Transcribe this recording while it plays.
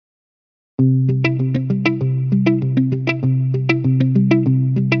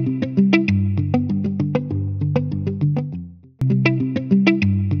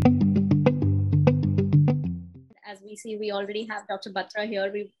already have Dr. Batra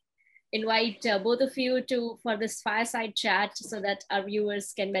here. We invite both of you for this fireside chat so that our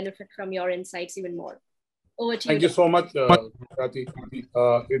viewers can benefit from your insights even more. Over to you. Thank you so much, Kathy.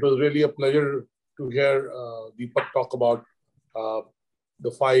 It was really a pleasure to hear Deepak talk about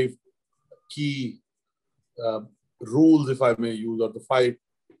the 5 key rules, if I may use, or the 5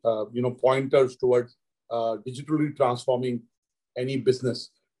 pointers towards digitally transforming any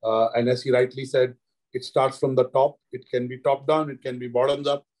business. And as he rightly said, it starts from the top. It can be top down, it can be bottoms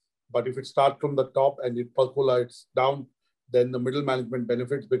up. But if it starts from the top and it percolates down, then the middle management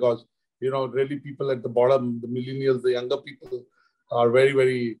benefits, because really people at the bottom, the millennials, the younger people, are very,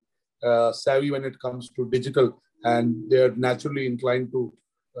 very savvy when it comes to digital, and they're naturally inclined to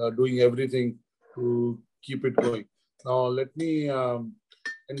doing everything to keep it going. Now, let me, and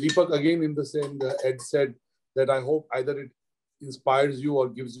Deepak, again, in the same, Ed said that I hope either it inspires you or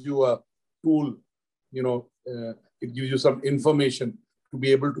gives you a tool, it gives you some information to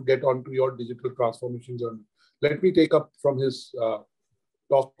be able to get onto your digital transformation journey. Let me take up from his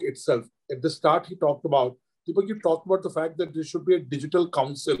talk itself. At the start, he talked about, Deepak, you talked about the fact that there should be a digital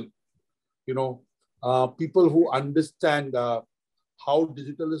council, people who understand how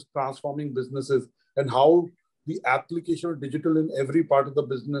digital is transforming businesses and how the application of digital in every part of the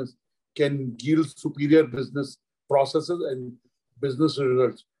business can yield superior business processes and business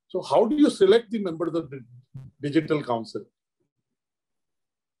results. So how do you select the members of the digital council?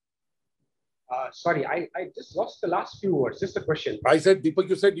 Sorry, I just lost the last few words. Just a question. I said, Deepak,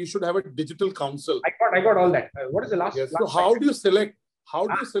 you said you should have a digital council. I got all that. What is the last? Yes. So how do you select? How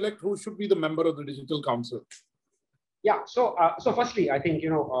do you select who should be the member of the digital council? Yeah. So firstly, I think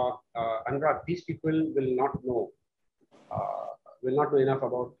Annurag, these people will not know enough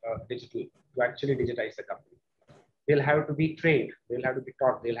about digital to actually digitize the company. They'll have to be trained. They'll have to be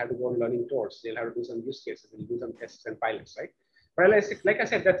taught. They'll have to go on learning tours. They'll have to do some use cases. They'll do some tests and pilots, right? But like I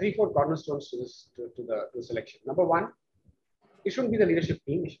said, there are 3-4 cornerstones to the selection. Number 1, it shouldn't be the leadership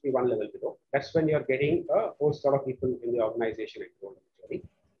team. It should be one level below. That's when you're getting a whole sort of people in the organization and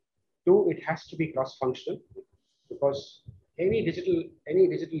 2, it has to be cross-functional, because any digital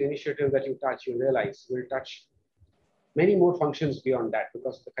initiative that you touch, you realize will touch many more functions beyond that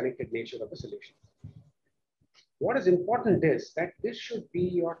because of the connected nature of the solution. What is important is that this should be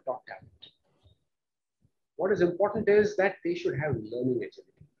your top talent. What is important is that they should have learning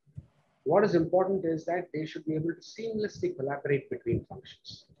agility. What is important is that they should be able to seamlessly collaborate between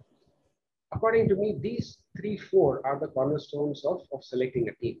functions. According to me, these 3-4 are the cornerstones of selecting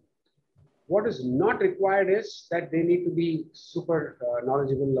a team. What is not required is that they need to be super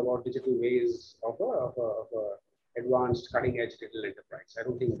knowledgeable about digital ways of a advanced cutting-edge digital enterprise. I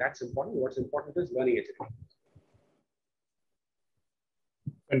don't think that's important. What's important is learning agility.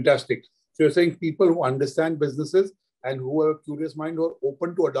 Fantastic. So you're saying people who understand businesses and who have a curious mind, who are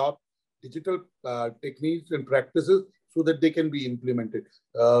open to adopt digital techniques and practices so that they can be implemented.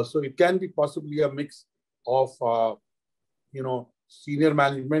 So it can be possibly a mix of, senior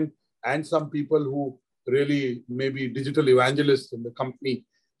management and some people who really may be digital evangelists in the company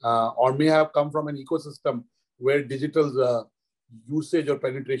or may have come from an ecosystem where digital's usage or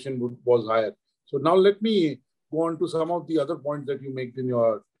penetration was higher. So now let me go on to some of the other points that you make in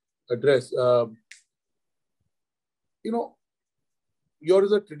your address. Yours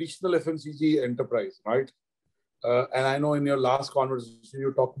is a traditional FMCG enterprise, right? And I know in your last conversation,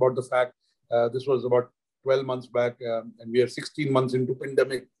 you talked about the fact this was about 12 months back and we are 16 months into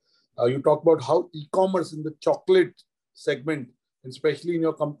pandemic. You talked about how e-commerce in the chocolate segment, especially in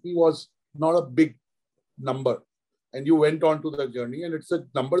your company, was not a big number. And you went on to the journey, and it's a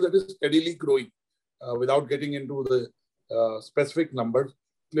number that is steadily growing. Without getting into the specific numbers,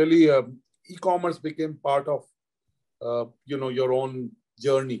 clearly e-commerce became part of your own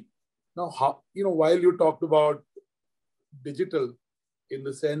journey. Now, while you talked about digital in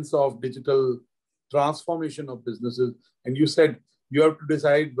the sense of digital transformation of businesses, and you said you have to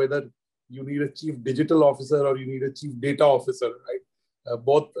decide whether you need a chief digital officer or you need a chief data officer, right?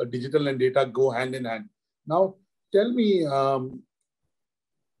 Both digital and data go hand in hand. Now, tell me,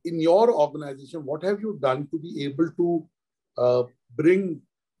 in your organization, what have you done to be able to bring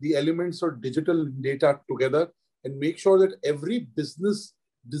the elements of digital data together and make sure that every business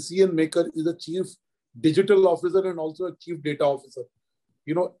decision maker is a chief digital officer and also a chief data officer?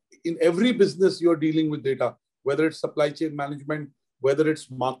 In every business, you're dealing with data, whether it's supply chain management, whether it's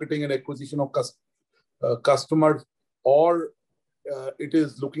marketing and acquisition of customers, or it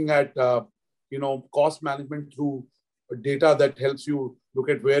is looking at, cost management through data that helps you look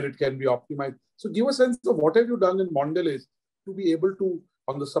at where it can be optimized. So give a sense of what have you done in Mondelez to be able to,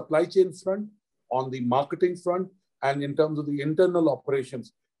 on the supply chain front, on the marketing front, and in terms of the internal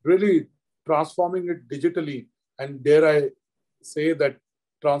operations, really transforming it digitally. And dare I say that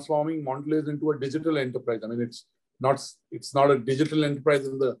transforming Mondelez into a digital enterprise. I mean, it's not a digital enterprise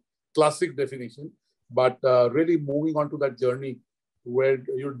in the classic definition, but really moving on to that journey where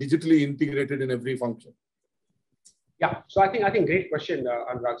you're digitally integrated in every function. Yeah, so I think great question,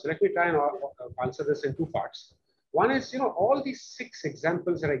 Anurag. So let me try and answer this in two parts. One is, all these 6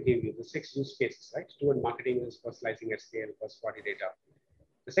 examples that I gave you, the 6 use cases, right? Steward marketing is personalizing at scale, first-party data.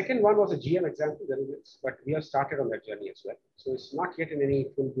 The second one was a GM example, but we have started on that journey as well. So it's not yet in any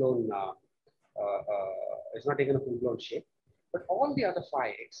full-blown, it's not taken a full-blown shape. But all the other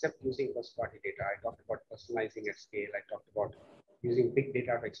 5, except using first-party data, I talked about personalizing at scale. I talked about using big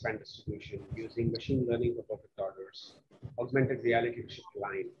data to expand distribution, using machine learning for perfect orders, augmented reality to shift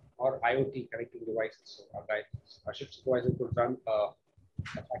line, or IoT connecting devices. So our shift supervisor could run a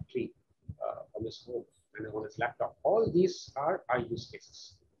factory on his home and on his laptop. All these are our use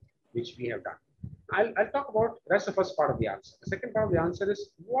cases, which we have done. I'll talk about, that's the first part of the answer. The second part of the answer is,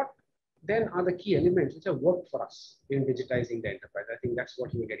 what then are the key elements which have worked for us in digitizing the enterprise? I think that's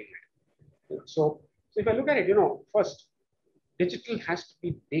what you were getting at. So if I look at it, first, digital has to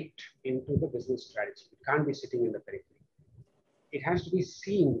be baked into the business strategy. It can't be sitting in the periphery. It has to be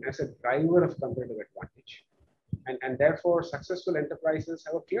seen as a driver of competitive advantage. And therefore, successful enterprises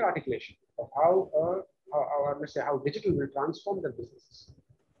have a clear articulation of how digital will transform their businesses.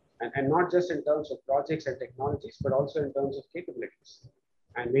 And not just in terms of projects and technologies, but also in terms of capabilities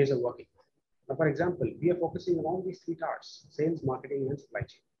and ways of working. Now, for example, we are focusing on all these 3 towers: sales, marketing, and supply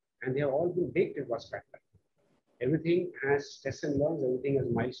chain. And they have all been baked into our pipeline. Everything has tests and learns, everything has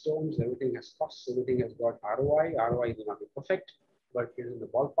milestones, everything has costs, everything has got ROI. ROI will not be perfect, but it is in the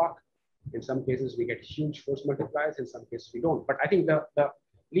ballpark. In some cases, we get huge force multipliers. In some cases, we don't. But I think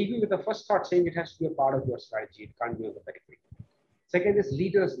leaving with the first thought saying it has to be a part of your strategy. It can't be on the periphery. Second is,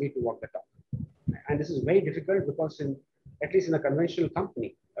 leaders need to walk the talk. And this is very difficult because at least in a conventional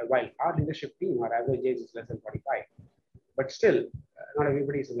company, while our leadership team, our average age is less than 45, but still, not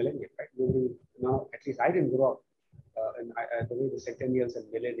everybody is a millennial, right? Now, at least I didn't grow up the way the centennials and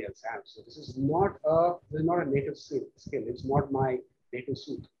millennials have. So this is not a native skill. It's not my native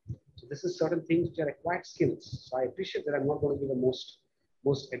suit. So this is certain things which are acquired skills. So I appreciate that I'm not going to be the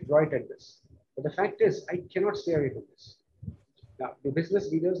most adroit at this. But the fact is, I cannot stay away from this. Now, the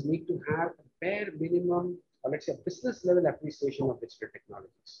business leaders need to have a bare minimum, or let's say a business level appreciation of digital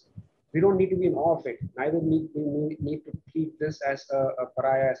technologies. We don't need to be in awe of it. Neither we need to treat this as a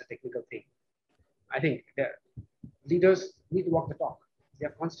pariah, as a technical thing. I think leaders need to walk the talk. They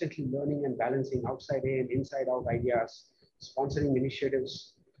are constantly learning and balancing outside in, inside out ideas, sponsoring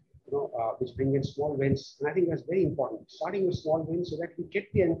initiatives, which bring in small wins. And I think that's very important. Starting with small wins so that we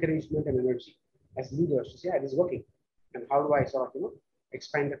get the encouragement and energy as leaders to say, yeah, it is working. And how do I sort of,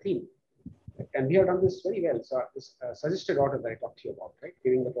 expand the team? And we have done this very well. So this suggested order that I talked to you about, right?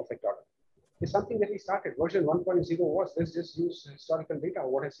 Giving the perfect order. It's something that we started. Version 1.0 was, let's just use historical data.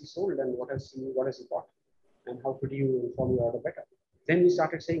 What has he sold and what has he bought? And how could you inform your order better? Then we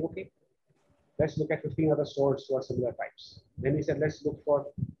started saying, okay, let's look at 15 other stores who are similar types. Then we said, let's look for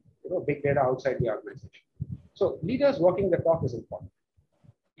big data outside the organization. So leaders walking the talk is important.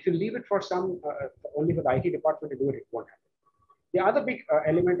 If you leave it for only for the IT department to do it, it won't happen. The other big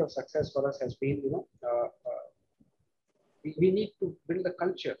element of success for us has been, we need to build a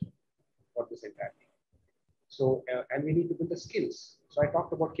culture for this entire thing. So, and we need to build the skills. So I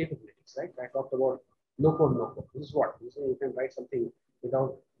talked about capabilities, right? I talked about no code, no code. This is what you can write something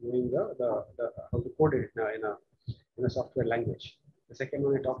without knowing how to code it in a software language. The second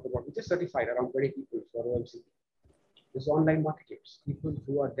one I talked about, we just certified around 20 people for OMC. This is online marketers, people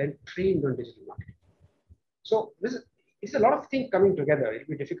who are then trained on digital marketing. So it's a lot of things coming together. It'll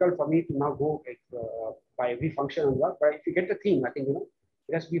be difficult for me to now go by every function and work, but if you get the theme, I think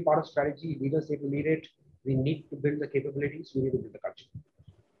it has to be part of strategy. Leaders need to lead it. We need to build the capabilities. We need to build the culture.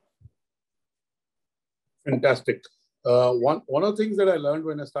 Fantastic. One of the things that I learned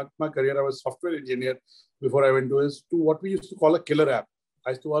when I started my career, I was a software engineer before I went to what we used to call a killer app.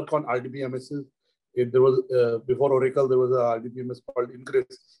 I used to work on RDBMSs. There was before Oracle, there was a RDBMS called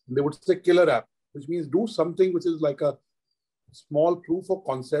Ingress. And they would say killer app, which means do something which is like a small proof of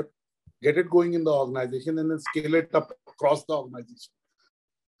concept, get it going in the organization, and then scale it up across the organization.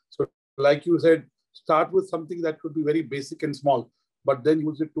 So, like you said, start with something that could be very basic and small, but then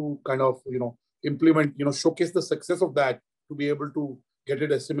use it to kind of implement, showcase the success of that to be able to get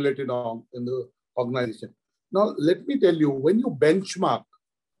it assimilated in the organization. Now, let me tell you, when you benchmark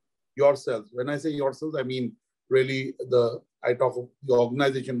yourselves, when I say yourselves, I mean really I talk of the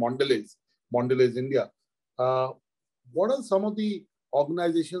organization Mondelez India. what are some of the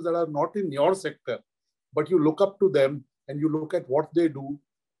organizations that are not in your sector, but you look up to them and you look at what they do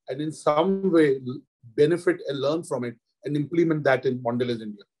and in some way benefit and learn from it and implement that in Mondelez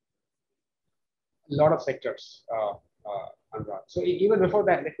India? A lot of sectors, Anurag. So even before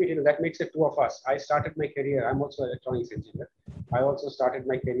that, let me tell you, that makes it two of us. I started my career, I'm also an electronics engineer. I also started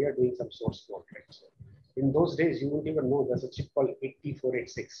my career doing some source code. Right? So in those days, you wouldn't even know there's a chip called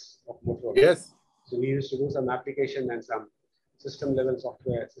 8486 of Motorola. Yes. So we used to do some application and some system level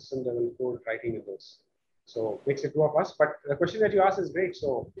software, system level code writing in those. So makes it two of us. But the question that you asked is great.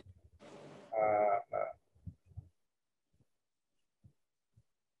 So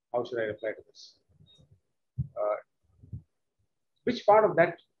how should I reply to this? Which part of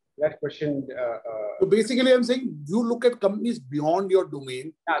that question? So basically, I'm saying you look at companies beyond your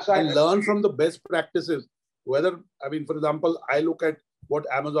domain and learn from the best practices. Whether, I mean, for example, I look at what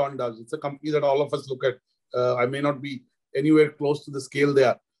Amazon does. It's a company that all of us look at. I may not be anywhere close to the scale they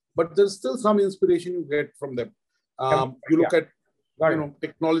are, but there's still some inspiration you get from them. You look at,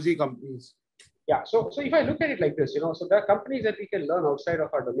 technology companies. Yeah. So if I look at it like this, so there are companies that we can learn outside of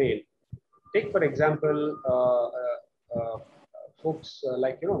our domain. Take, for example, folks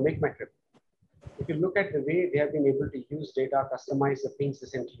like, Make My Trip. If you look at the way they have been able to use data, customize the things they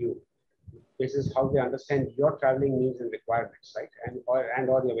send to you, this is how they understand your traveling needs and requirements, right? And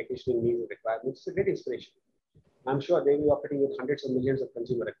or your vacationing needs and requirements. It's a great inspiration. I'm sure they will be operating with hundreds of millions of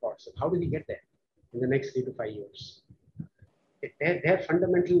consumer records. So how do we get there in the next 3 to 5 years? Their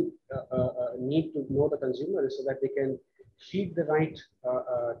fundamental need to know the consumer is so that they can feed the right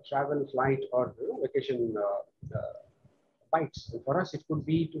travel, flight, or vacation bites. And for us, it could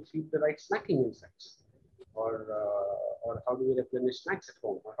be to feed the right snacking insights, or how do we replenish snacks at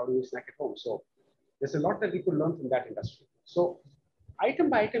home, or how do we snack at home. So there's a lot that we could learn from that industry. So item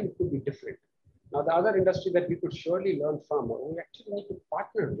by item, it could be different. Now, the other industry that we could surely learn from, or we actually need to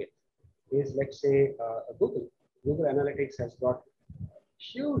partner with, is, let's say, Google. Google Analytics has got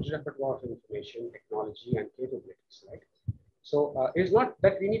huge repertoire of information, technology, and capabilities, right? So it's not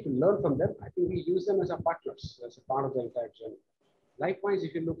that we need to learn from them. I think we use them as our partners, as a part of the entire journey. Likewise,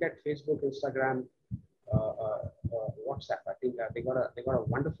 if you look at Facebook, Instagram, WhatsApp, I think they got a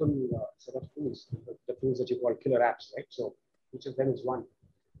wonderful set of tools, the tools that you call killer apps, right? So each of them is one.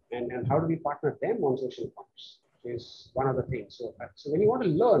 And how do we partner them on social commerce is one of the things. So, so when you want to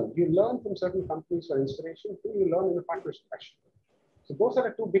learn, you learn from certain companies for inspiration, you learn in a partnership fashion. So those are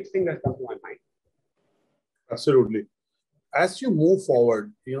the two big things that come to my mind. Absolutely. As you move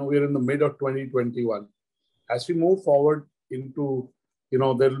forward, we're in the mid of 2021. As we move forward into,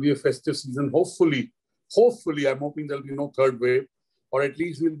 there will be a festive season. Hopefully, I'm hoping there'll be no third wave, or at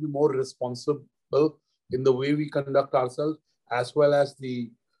least we'll be more responsible in the way we conduct ourselves, as well as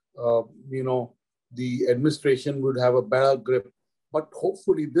the administration would have a better grip. But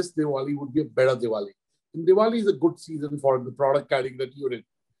hopefully this Diwali would be a better Diwali. And Diwali is a good season for the product category that you're in,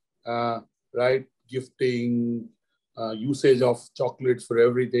 right? Gifting, usage of chocolates for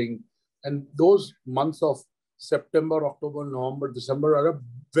everything. And those months of September, October, November, December are a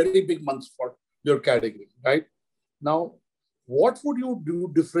very big months for your category, right? Now, what would you do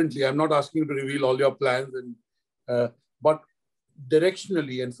differently? I'm not asking you to reveal all your plans, but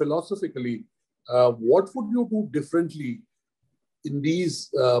directionally and philosophically, what would you do differently in these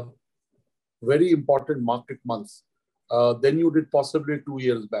very important market months than you did possibly 2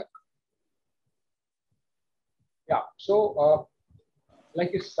 years back? Yeah, so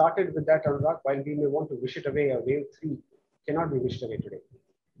like you started with that, Anurag, while we may want to wish it away, a wave 3 cannot be wished away today.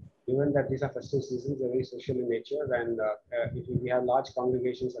 Given that these are festive seasons, they're very social in nature, and if we have large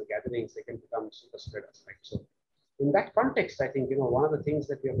congregations or gatherings, they can become super spreaders, right? So in that context, I think, one of the things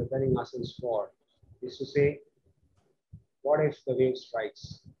that we are preparing ourselves for is to say, what if the wave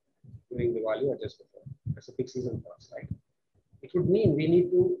strikes during Diwali or just before? That's a big season for us, right? It would mean we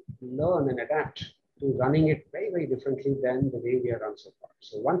need to learn and adapt to running it very, very differently than the way we have run so far.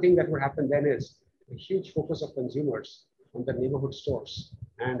 So one thing that would happen then is a huge focus of consumers on the neighborhood stores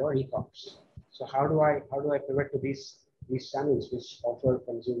and or e-commerce. So how do I pivot to these channels which offer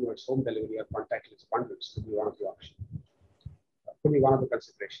consumers home delivery or contactless bundles? Could be one of the options. Could be one of the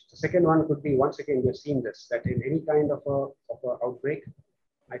considerations. The second one could be, once again, we've seen this, that in any kind of a outbreak,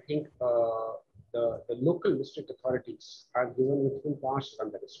 I think the local district authorities are given with full powers to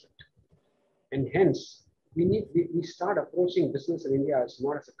run the district. And hence, we start approaching business in India as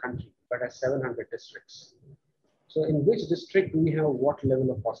not as a country, but as 700 districts. So in which district do we have what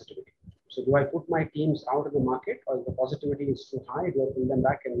level of positivity? So do I put my teams out of the market, or if the positivity is too high, do I pull them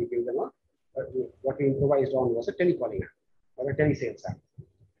back and we give them what we improvised on was a telecalling app or a telesales app.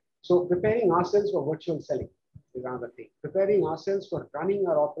 So preparing ourselves for virtual selling. is another thing. Preparing ourselves for running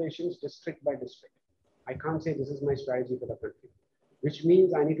our operations district by district. I can't say this is my strategy for the country, which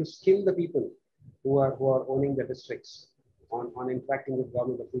means I need to skill the people who are owning the districts on interacting with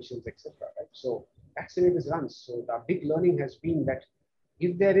government officials, etc. Right? So that's the way this runs. So the big learning has been that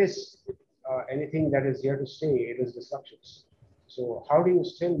if there is anything that is here to stay, it is disruptions. So how do you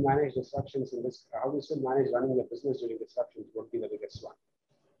still manage disruptions in this? How do you still manage running your business during disruptions would be the biggest one.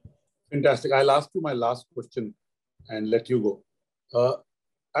 Fantastic. I'll ask you my last question and let you go.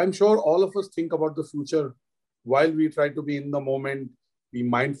 I'm sure all of us think about the future while we try to be in the moment, be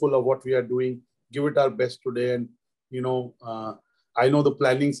mindful of what we are doing, give it our best today. And, I know the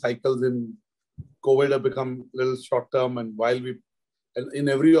planning cycles in COVID have become a little short term. And in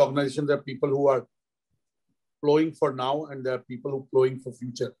every organization, there are people who are plowing for now and there are people who are plowing for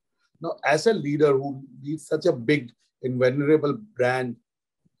future. Now, as a leader who leads such a big and venerable brand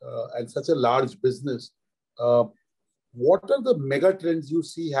and such a large business, what are the mega trends you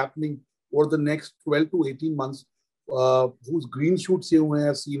see happening over the next 12 to 18 months whose green shoots you may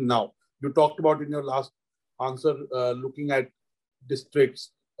have seen now? You talked about in your last answer, looking at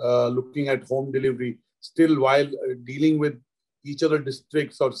districts, looking at home delivery, still while dealing with each other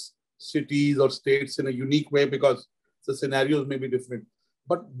districts or cities or states in a unique way because the scenarios may be different.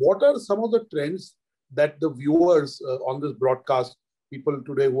 But what are some of the trends that the viewers on this broadcast, people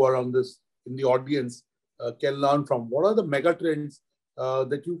today who are on this in the audience, can learn from? What are the mega trends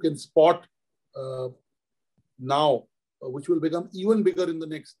that you can spot now, which will become even bigger in the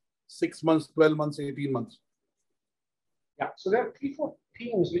next 6 months, 12 months, 18 months? Yeah, so there are 3-4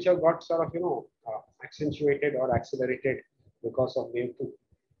 themes which have got sort of, accentuated or accelerated because of Wave 2.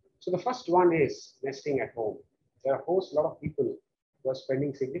 So the first one is nesting at home. There are a lot of people who are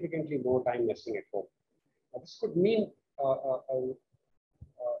spending significantly more time nesting at home. This could mean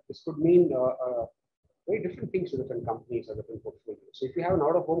very different things to different companies or different portfolios. So if you have an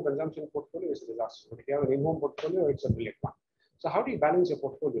out-of-home consumption portfolio, it's a disaster. But if you have an in-home portfolio, it's a brilliant one. So how do you balance your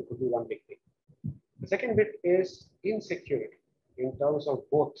portfolio? Could be one big thing. The second bit is insecurity in terms of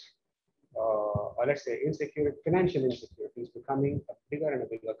both, or let's say financial insecurity is becoming a bigger and a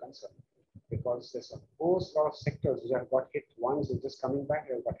bigger concern because there's a whole lot of sectors which have got hit once and just coming back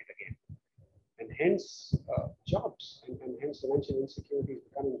and have got hit again. And hence jobs and hence financial insecurity is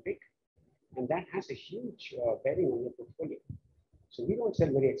becoming big. And that has a huge bearing on your portfolio. So we don't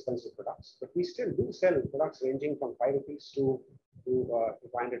sell very expensive products, but we still do sell products ranging from 5 rupees to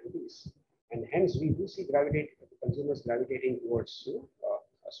 500 rupees. And hence we do see consumers gravitating towards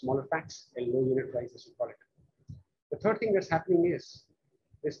smaller packs and low unit prices, we call it. The third thing that's happening is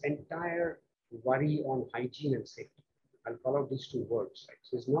this entire worry on hygiene and safety. I'll call out these 2 words. Right?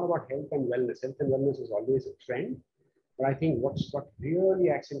 So it's not about health and wellness. Health and wellness is always a trend. But I think what really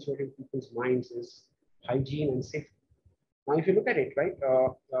accentuated people's minds is hygiene and safety. Now, if you look at it, right,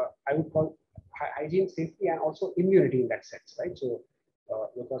 I would call hygiene, safety, and also immunity in that sense, right? So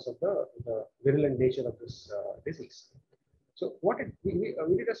because of the virulent nature of this disease. So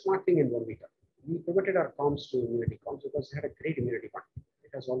we did a smart thing in Bonvita. We pivoted our comms to immunity comms because it had a great immunity button.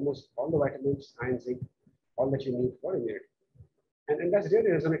 It has almost all the vitamins, iron, zinc, all that you need for immunity. And that's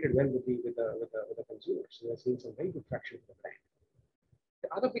really resonated well with the consumers. So we're seeing some very good traction for the brand. The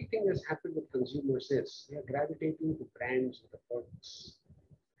other big thing that's happened with consumers is they are gravitating to brands with a purpose.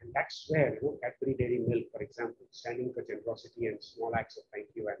 And that's where, Cadbury Dairy Milk, for example, standing for generosity and small acts of thank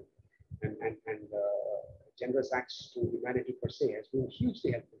you and generous acts to humanity per se has been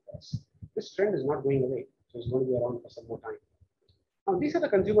hugely helpful for us. This trend is not going away. So it's going to be around for some more time. Now, these are the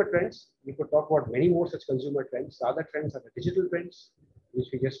consumer trends. We could talk about many more such consumer trends. The other trends are the digital trends, which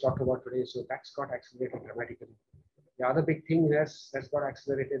we just talked about today. So that's got accelerated dramatically. The other big thing that's got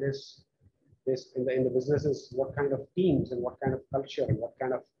accelerated is this in the businesses, what kind of teams and what kind of culture and what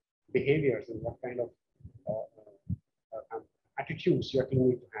kind of behaviors and what kind of attitudes your team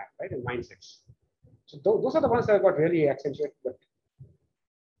need to have, right, and mindsets. So those are the ones that have got really accentuated, but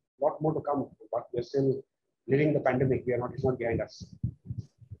a lot more to come. But we're still living the pandemic. It's not behind us.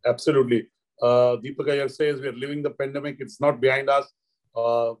 Absolutely. Deepak Iyer says we are living the pandemic. It's not behind us.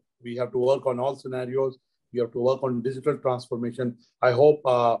 We have to work on all scenarios. We have to work on digital transformation. I hope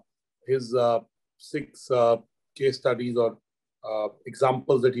his 6 case studies or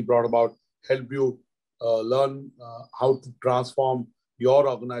examples that he brought about help you learn how to transform your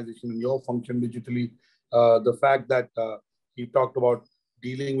organization and your function digitally. The fact that he talked about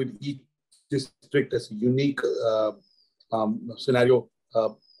dealing with each district as a unique scenario.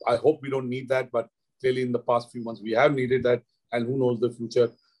 I hope we don't need that, but clearly in the past few months we have needed that, and who knows, the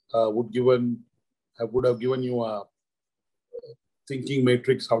future would have given you a thinking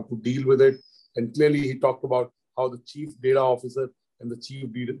matrix how to deal with it. And clearly he talked about how the chief data officer and the chief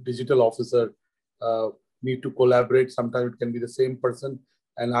digital officer need to collaborate. Sometimes it can be the same person.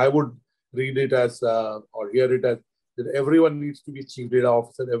 And I would read it as, or hear it as, that everyone needs to be chief data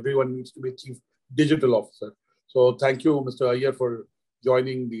officer, everyone needs to be chief digital officer. So thank you, Mr. Iyer, for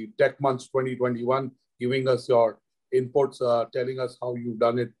joining the Tech Month 2021, giving us your inputs, telling us how you've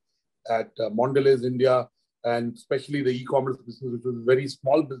done it at Mondelez India, and especially the e-commerce business, which was a very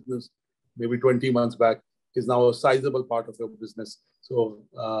small business, maybe 20 months back, is now a sizable part of your business. So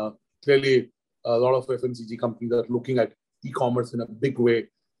clearly, a lot of FMCG companies are looking at e-commerce in a big way,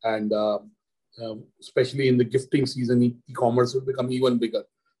 and especially in the gifting season, e-commerce will become even bigger.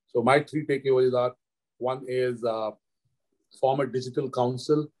 So my 3 takeaways are: one is form a digital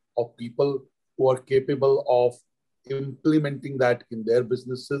council of people who are capable of implementing that in their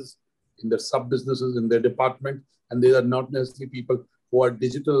businesses, in their sub-businesses, in their department. And they are not necessarily people who are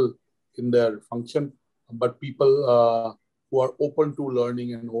digital in their function, but people who are open to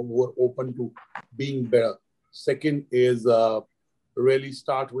learning and who are open to being better. Second is really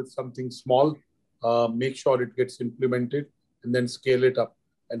start with something small, make sure it gets implemented, and then scale it up.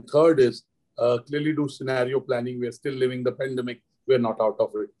 And third is clearly do scenario planning. We are still living the pandemic. We're not out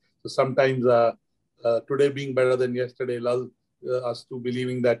of it. So sometimes today being better than yesterday lulls us to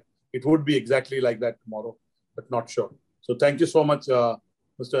believing that it would be exactly like that tomorrow, but not sure. So thank you so much,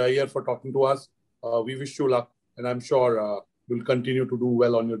 Mr. Iyer, for talking to us. We wish you luck, and I'm sure you'll continue to do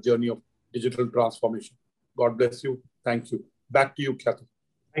well on your journey of digital transformation. God bless you. Thank you. Back to you, Kathy.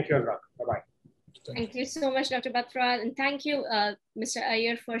 Thank you, Anurag. Bye-bye. Thank you so much, Dr. Batra. And thank you, Mr.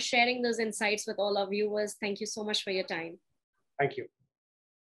 Iyer, for sharing those insights with all our viewers. Thank you so much for your time. Thank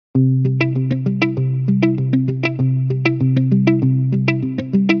you.